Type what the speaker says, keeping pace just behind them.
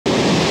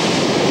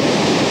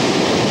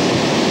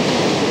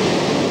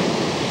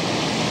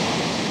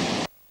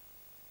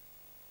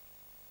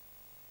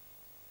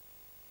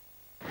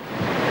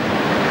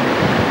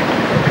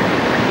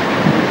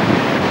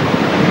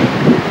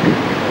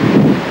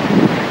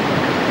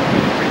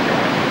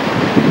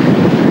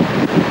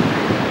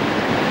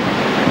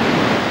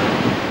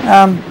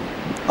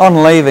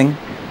On leaving,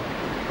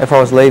 if I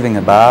was leaving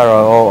the bar, I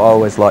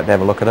always like to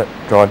have a look at it,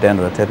 drive down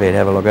to the tip head,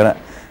 have a look at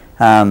it.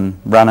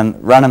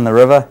 Run in the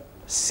river,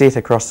 set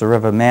across the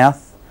river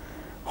mouth,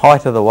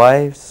 height of the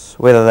waves,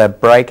 whether they're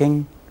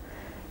breaking,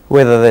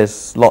 whether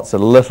there's lots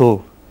of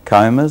little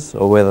combers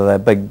or whether they're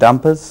big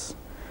dumpers.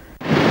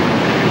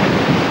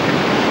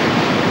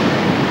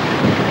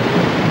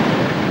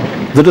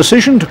 The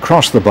decision to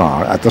cross the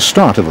bar at the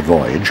start of a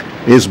voyage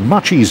is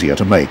much easier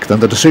to make than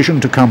the decision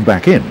to come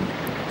back in,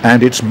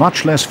 and it's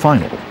much less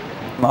final.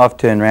 I've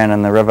turned around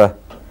in the river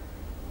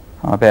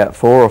about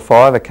 4 or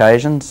 5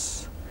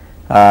 occasions.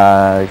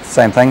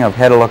 Same thing, I've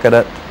had a look at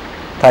it,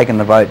 taken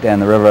the boat down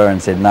the river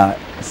and said no,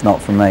 it's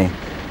not for me.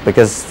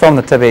 Because from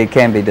the tip it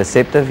can be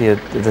deceptive. You're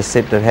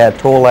deceptive how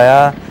tall they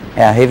are,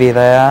 how heavy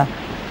they are,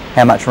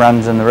 how much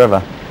runs in the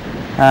river.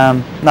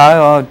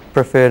 No, I'd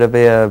prefer to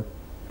be a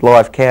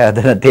live cow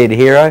than a dead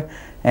hero,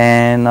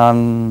 and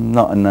I'm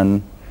not in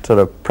the sort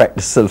of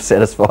practice of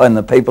satisfying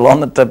the people on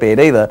the tip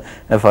head either,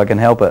 if I can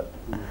help it.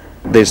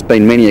 There's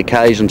been many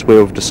occasions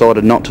where we've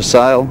decided not to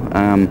sail.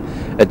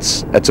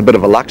 It's a bit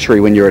of a luxury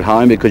when you're at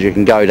home, because you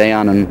can go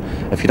down, and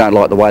if you don't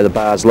like the way the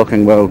bar's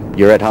looking, well,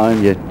 you're at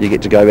home, you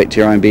get to go back to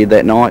your own bed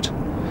that night.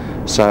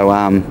 So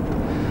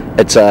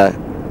it's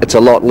a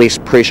lot less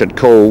pressured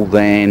call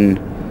than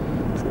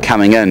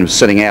coming in,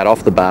 sitting out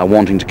off the bar,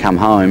 wanting to come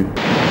home.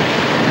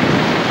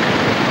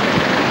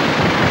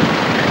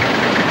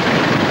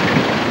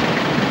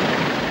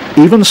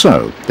 Even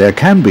so, there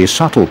can be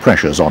subtle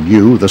pressures on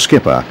you, the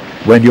skipper,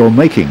 when you're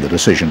making the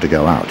decision to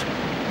go out.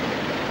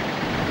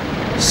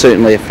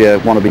 Certainly if you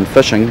want to be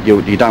fishing,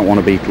 you don't want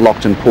to be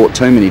locked in port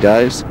too many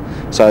days,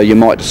 so you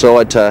might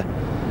decide to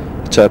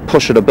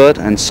push it a bit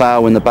and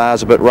sail when the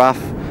bar's a bit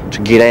rough, to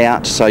get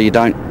out so you're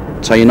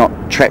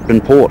not trapped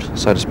in port,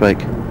 so to speak.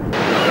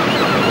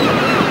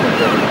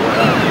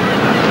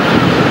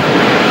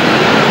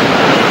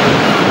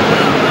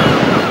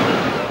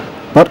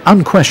 But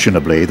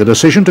unquestionably, the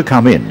decision to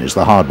come in is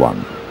the hard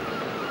one.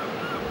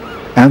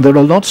 And there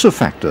are lots of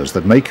factors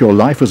that make your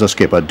life as a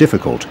skipper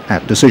difficult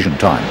at decision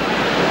time.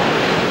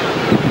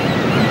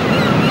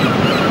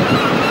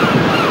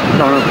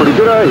 Going pretty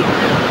good, eh?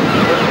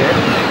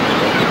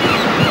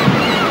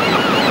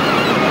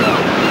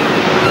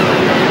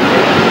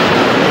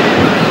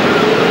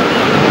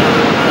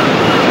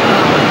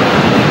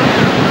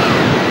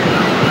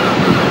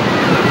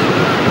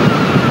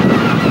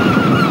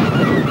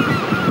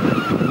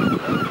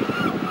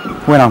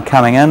 When I'm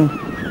coming in,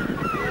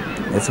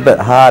 it's a bit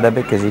harder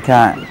because you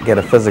can't get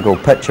a physical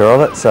picture of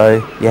it, so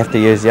you have to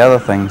use the other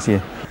things.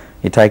 You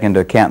take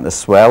into account the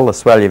swell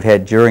you've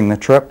had during the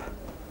trip,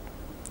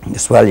 the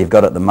swell you've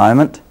got at the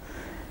moment,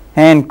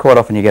 and quite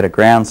often you get a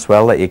ground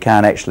swell that you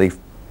can't actually,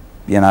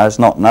 it's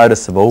not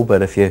noticeable,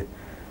 but if you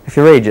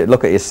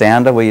look at your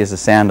sounder, we use the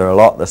sounder a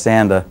lot, the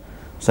sounder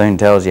soon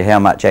tells you how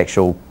much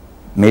actual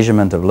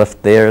measurement of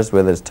lift there is,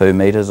 whether it's 2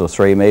 metres or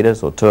 3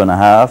 metres or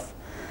 2.5.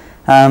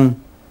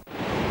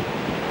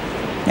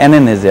 And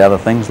then there's the other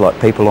things like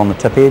people on the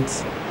tip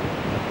heads.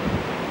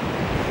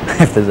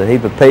 If there's a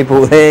heap of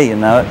people there,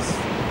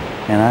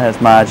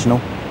 it's marginal.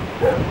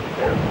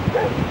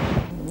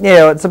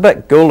 Yeah, it's a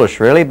bit ghoulish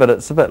really, but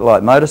it's a bit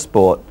like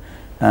motorsport.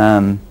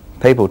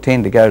 People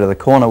tend to go to the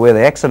corner where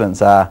the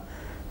accidents are,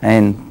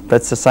 and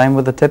that's the same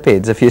with the tip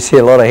heads. If you see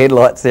a lot of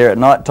headlights there at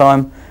night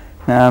time,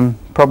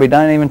 probably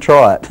don't even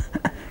try it,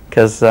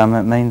 because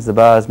it means the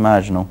bar is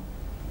marginal,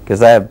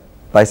 because they have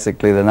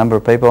basically the number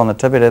of people on the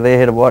tip head are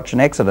there to watch an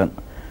accident.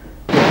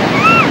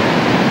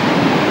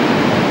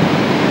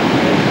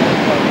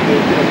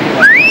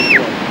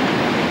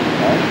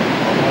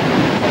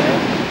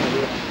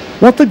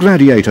 What the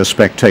gladiator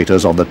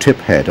spectators on the tip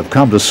head have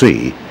come to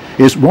see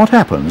is what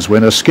happens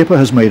when a skipper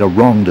has made a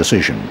wrong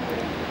decision.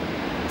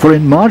 For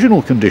in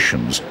marginal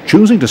conditions,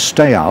 choosing to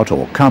stay out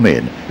or come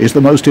in is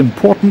the most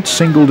important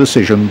single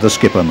decision the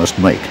skipper must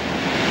make.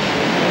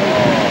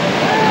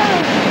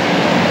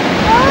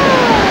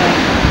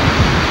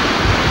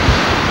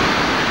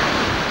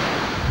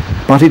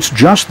 But it's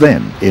just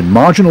then, in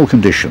marginal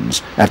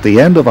conditions, at the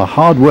end of a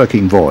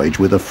hard-working voyage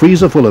with a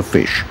freezer full of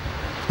fish,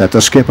 that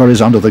the skipper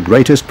is under the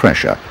greatest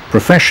pressure,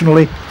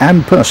 professionally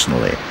and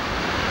personally.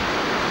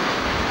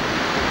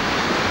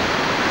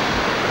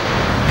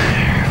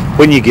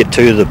 When you get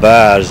to the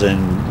bars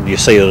and you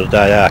see that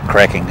they are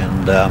cracking,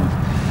 and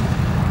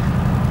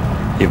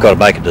you've got to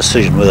make a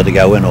decision whether to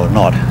go in or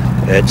not,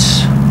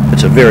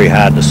 it's a very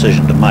hard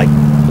decision to make,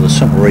 for the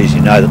simple reason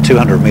you know that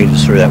 200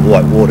 metres through that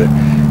white water,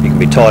 you can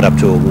be tied up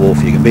to a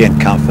wharf, you can be in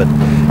comfort,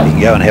 you can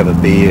go and have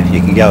a beer,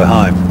 you can go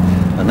home,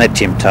 and that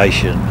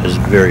temptation is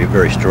very,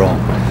 very strong.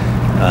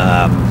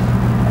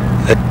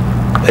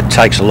 It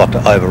takes a lot to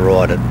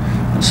override it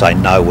and say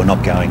no, we're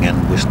not going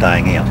in, we're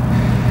staying out.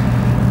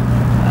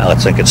 I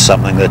think it's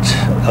something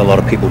that a lot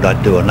of people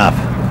don't do enough,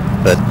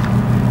 but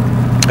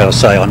as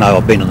I say, I know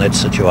I've been in that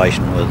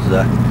situation with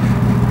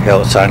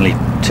how it's only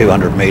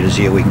 200 metres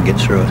here, we can get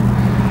through it.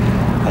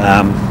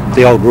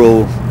 The old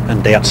rule,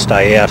 in doubt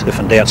stay out, if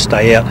in doubt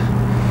stay out,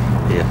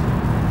 yeah,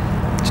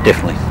 it's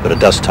definitely, but it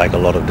does take a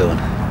lot of doing.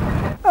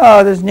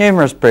 Oh, there's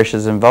numerous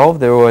pressures involved.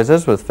 There always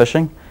is with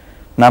fishing.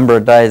 Number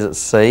of days at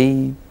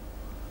sea,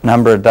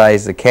 number of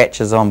days the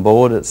catch is on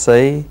board at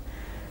sea,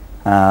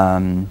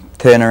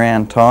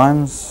 turnaround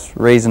times,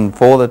 reason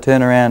for the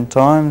turnaround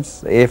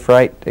times, air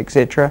freight,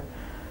 etc.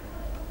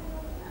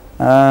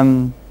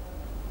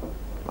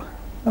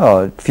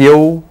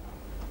 Fuel,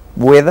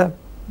 weather,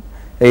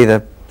 either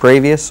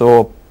previous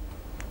or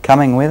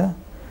coming weather.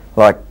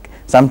 Like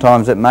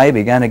sometimes it may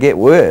be going to get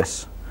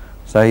worse,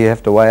 so you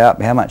have to weigh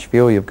up how much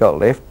fuel you've got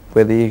left,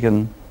 whether you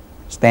can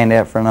stand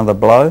out for another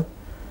blow.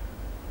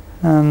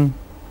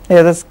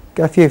 Yeah, there's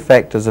a few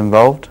factors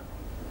involved.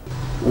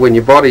 When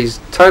your body's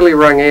totally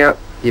wrung out,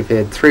 you've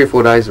had 3 or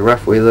 4 days of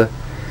rough weather,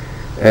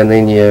 and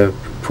then you're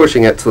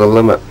pushing it to the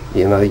limit.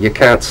 You know, you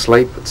can't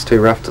sleep, it's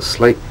too rough to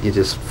sleep, you're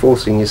just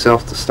forcing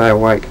yourself to stay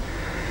awake,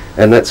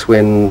 and that's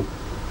when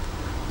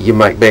you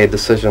make bad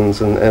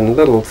decisions, and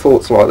little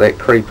thoughts like that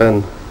creep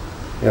in,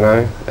 you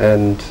know,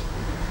 and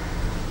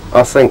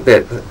I think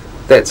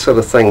that sort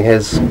of thing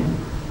has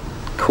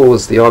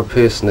caused the odd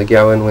person to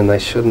go in when they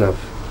shouldn't have.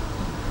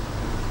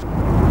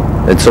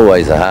 It's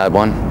always a hard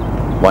one.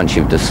 Once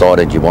you've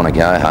decided you want to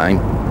go home,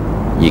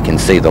 you can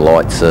see the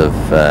lights of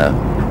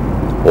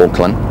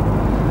Auckland,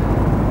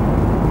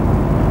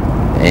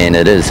 and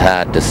it is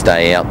hard to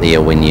stay out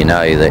there when you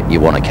know that you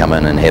want to come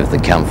in and have the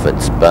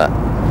comforts, but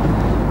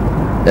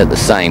at the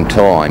same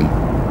time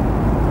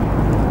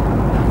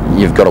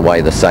you've got to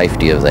weigh the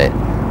safety of that.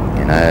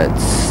 You know,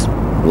 it's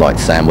like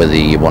saying whether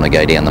you want to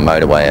go down the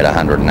motorway at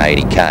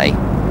 180k,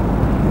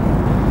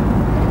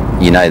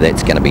 you know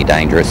that's going to be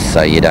dangerous,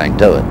 so you don't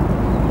do it.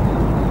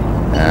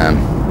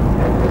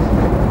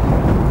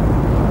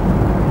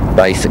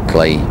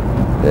 Basically,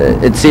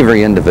 it's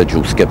every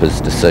individual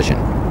skipper's decision.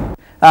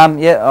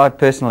 Yeah, I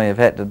personally have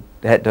had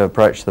to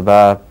approach the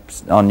bar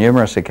on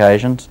numerous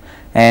occasions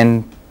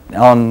and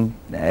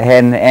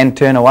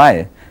turn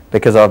away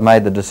because I've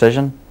made the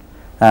decision.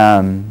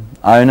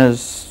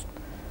 Owners,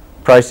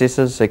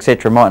 processors,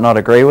 etc. might not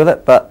agree with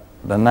it, but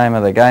the name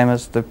of the game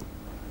is to, you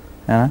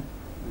know,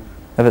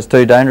 if it's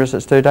too dangerous,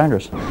 it's too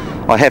dangerous.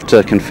 I have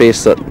to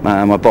confess that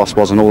my boss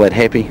wasn't all that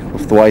happy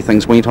with the way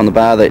things went on the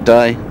bar that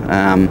day.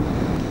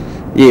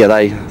 Yeah,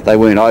 they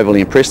weren't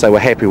overly impressed. They were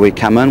happy we'd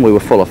come in. We were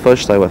full of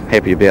fish. They were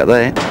happy about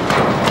that.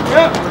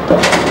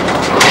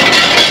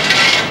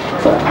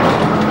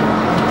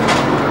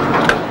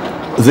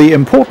 The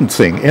important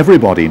thing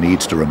everybody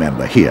needs to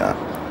remember here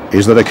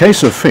is that a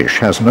case of fish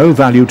has no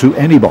value to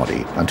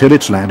anybody until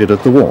it's landed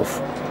at the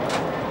wharf.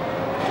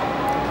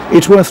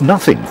 It's worth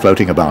nothing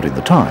floating about in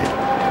the tide.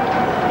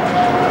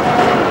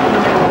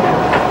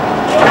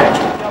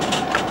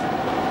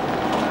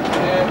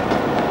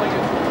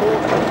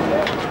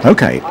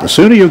 Okay, the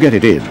sooner you get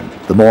it in,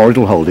 the more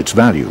it'll hold its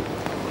value.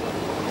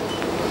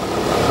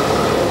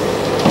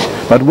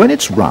 But when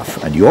it's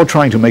rough and you're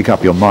trying to make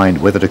up your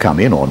mind whether to come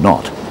in or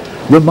not,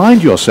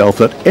 remind yourself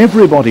that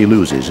everybody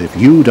loses if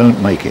you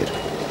don't make it.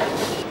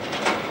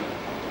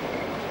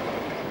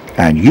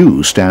 And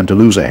you stand to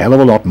lose a hell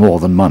of a lot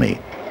more than money.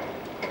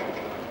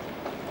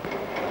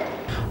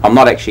 I'm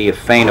not actually a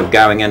fan of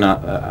going in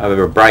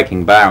over a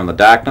breaking bar in the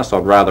darkness.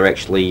 I'd rather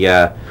actually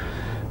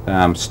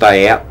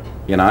stay out.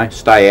 You know,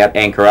 stay out,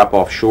 anchor up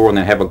offshore, and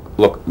then have a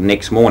look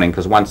next morning.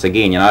 Because once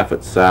again, you know, if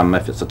it's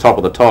the top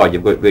of the tide,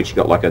 you've virtually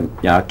got like a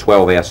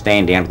 12-hour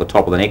stand down to the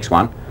top of the next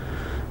one.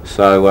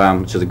 So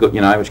which is a good,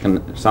 which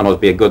can sometimes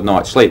be a good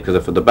night's sleep. Because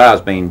if the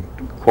bar's been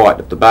quiet,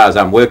 if the bar's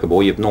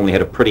unworkable, you've normally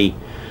had a pretty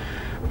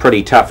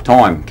tough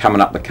time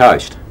coming up the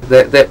coast.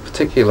 That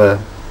particular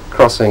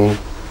crossing,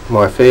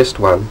 my first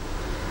one,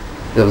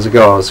 there was a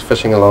guy I was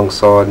fishing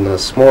alongside in a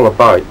smaller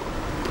boat,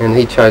 and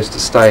he chose to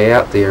stay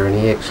out there, and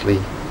he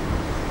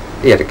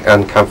had an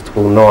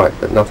uncomfortable night,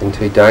 but nothing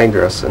too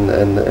dangerous. And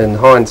in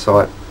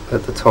hindsight,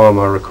 at the time,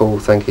 I recall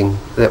thinking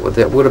that would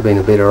have been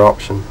a better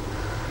option.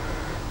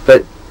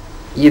 But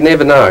you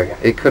never know.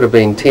 It could have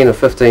been 10 or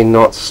 15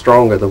 knots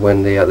stronger, the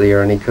wind out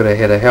there, and he could have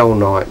had a hell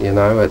night. You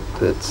know,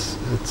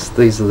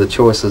 these are the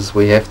choices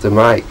we have to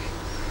make.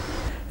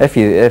 If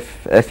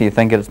you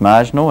think it's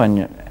marginal,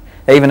 and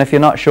even if you're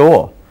not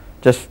sure,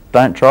 just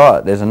don't try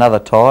it. There's another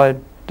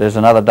tide. There's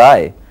another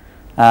day.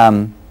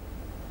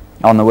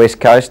 On the west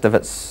coast, if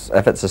it's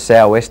a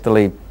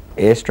southwesterly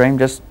airstream,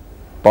 just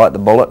bite the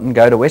bullet and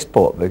go to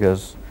Westport,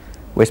 because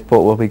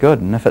Westport will be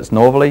good. And if it's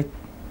northerly,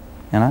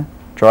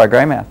 try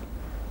Greymouth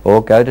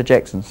or go to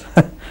Jackson's.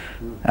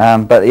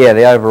 But yeah,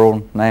 the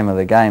overall name of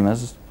the game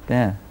is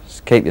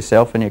just keep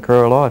yourself and your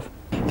crew alive.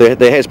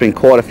 There has been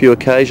quite a few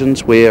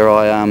occasions where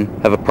I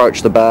have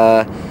approached the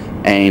bar,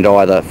 and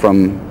either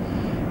from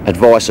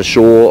advice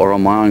ashore or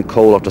on my own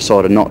call I've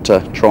decided not to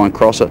try and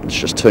cross it. It's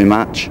just too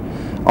much.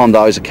 On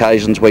those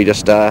occasions we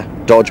just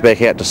dodge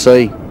back out to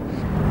sea.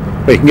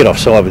 Well, you can get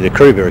offside with your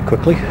crew very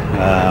quickly. They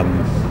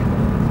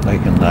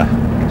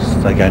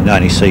can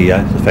only see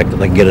the fact that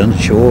they can get into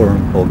shore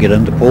or get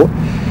into port.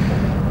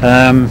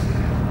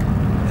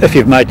 If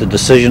you've made the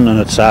decision and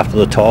it's after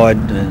the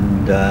tide,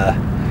 and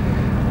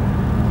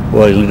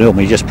well, you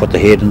normally just put the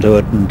head into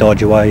it and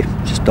dodge away,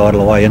 just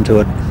idle away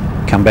into it,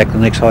 come back the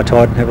next high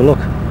tide and have a look.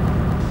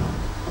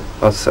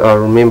 I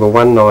remember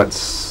one night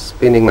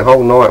spending the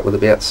whole night with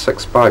about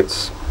 6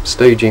 boats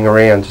stooging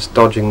around, just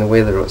dodging the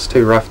weather. It was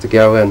too rough to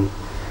go in,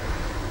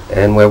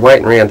 and we're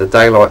waiting around the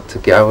daylight to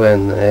go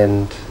in,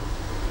 and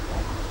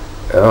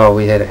oh,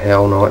 we had a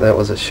hell night. That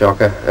was a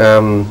shocker.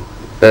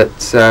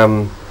 But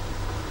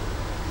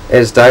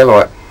as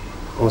daylight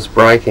was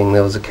breaking,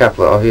 there was I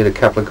heard a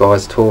couple of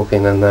guys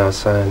talking, and they were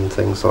saying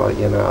things like,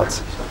 you know,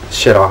 it's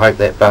shit, I hope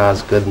that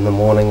bar's good in the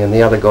morning, and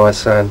the other guy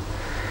saying,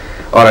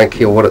 I don't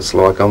care what it's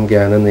like, I'm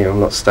going in there,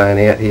 I'm not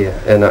staying out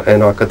here. And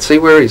I could see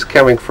where he's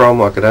coming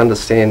from, I could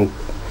understand,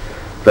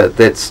 but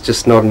that's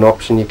just not an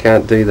option. You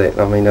can't do that.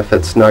 I mean, if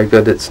it's no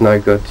good, it's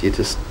no good. You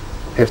just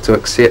have to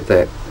accept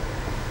that.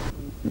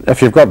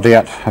 If you've got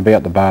doubt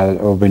about the bar,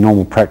 it will be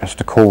normal practice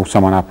to call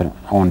someone up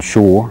on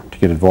shore to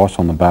get advice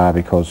on the bar,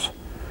 because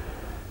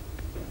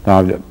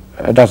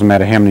it doesn't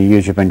matter how many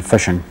years you've been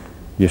fishing,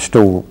 it's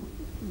still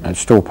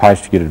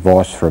pays to get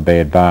advice for a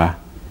bad bar.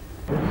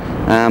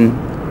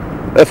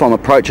 If I'm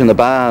approaching the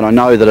bar and I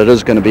know that it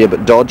is going to be a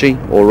bit dodgy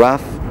or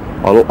rough,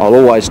 I'll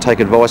always take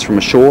advice from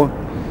ashore.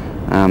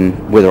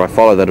 Whether I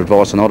follow that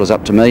advice or not is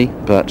up to me,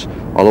 but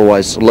I'll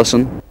always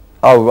listen.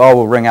 I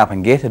will ring up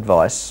and get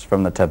advice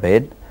from the tip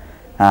head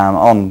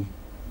on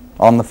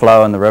the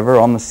flow in the river,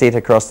 on the set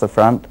across the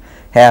front,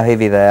 how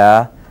heavy they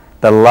are,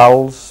 the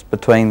lulls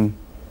between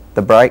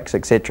the breaks,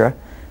 etc.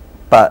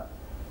 But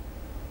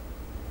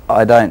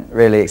I don't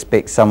really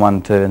expect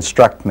someone to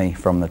instruct me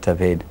from the tip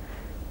head,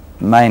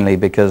 mainly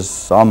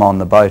because I'm on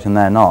the boat and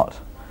they're not.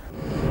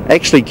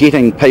 Actually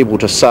getting people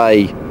to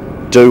say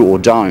do or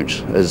don't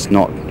is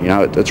not, you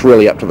know, it's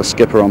really up to the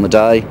skipper on the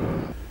day.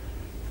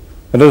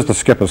 It is the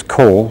skipper's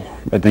call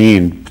at the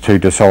end to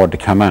decide to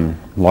come in.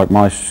 Like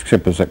most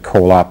skippers that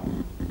call up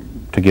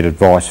to get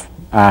advice,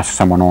 ask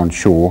someone on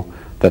shore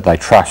that they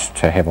trust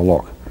to have a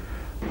look.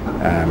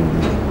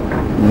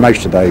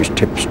 Most of those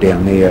tips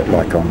down there,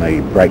 like on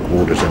the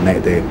breakwaters and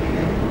that there,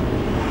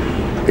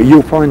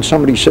 you'll find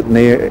somebody sitting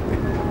there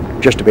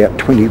just about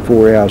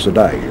 24 hours a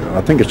day.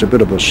 I think it's a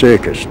bit of a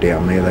circus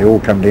down there. They all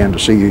come down to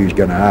see who's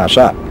going to arse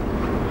up,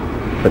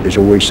 but there's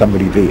always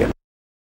somebody there.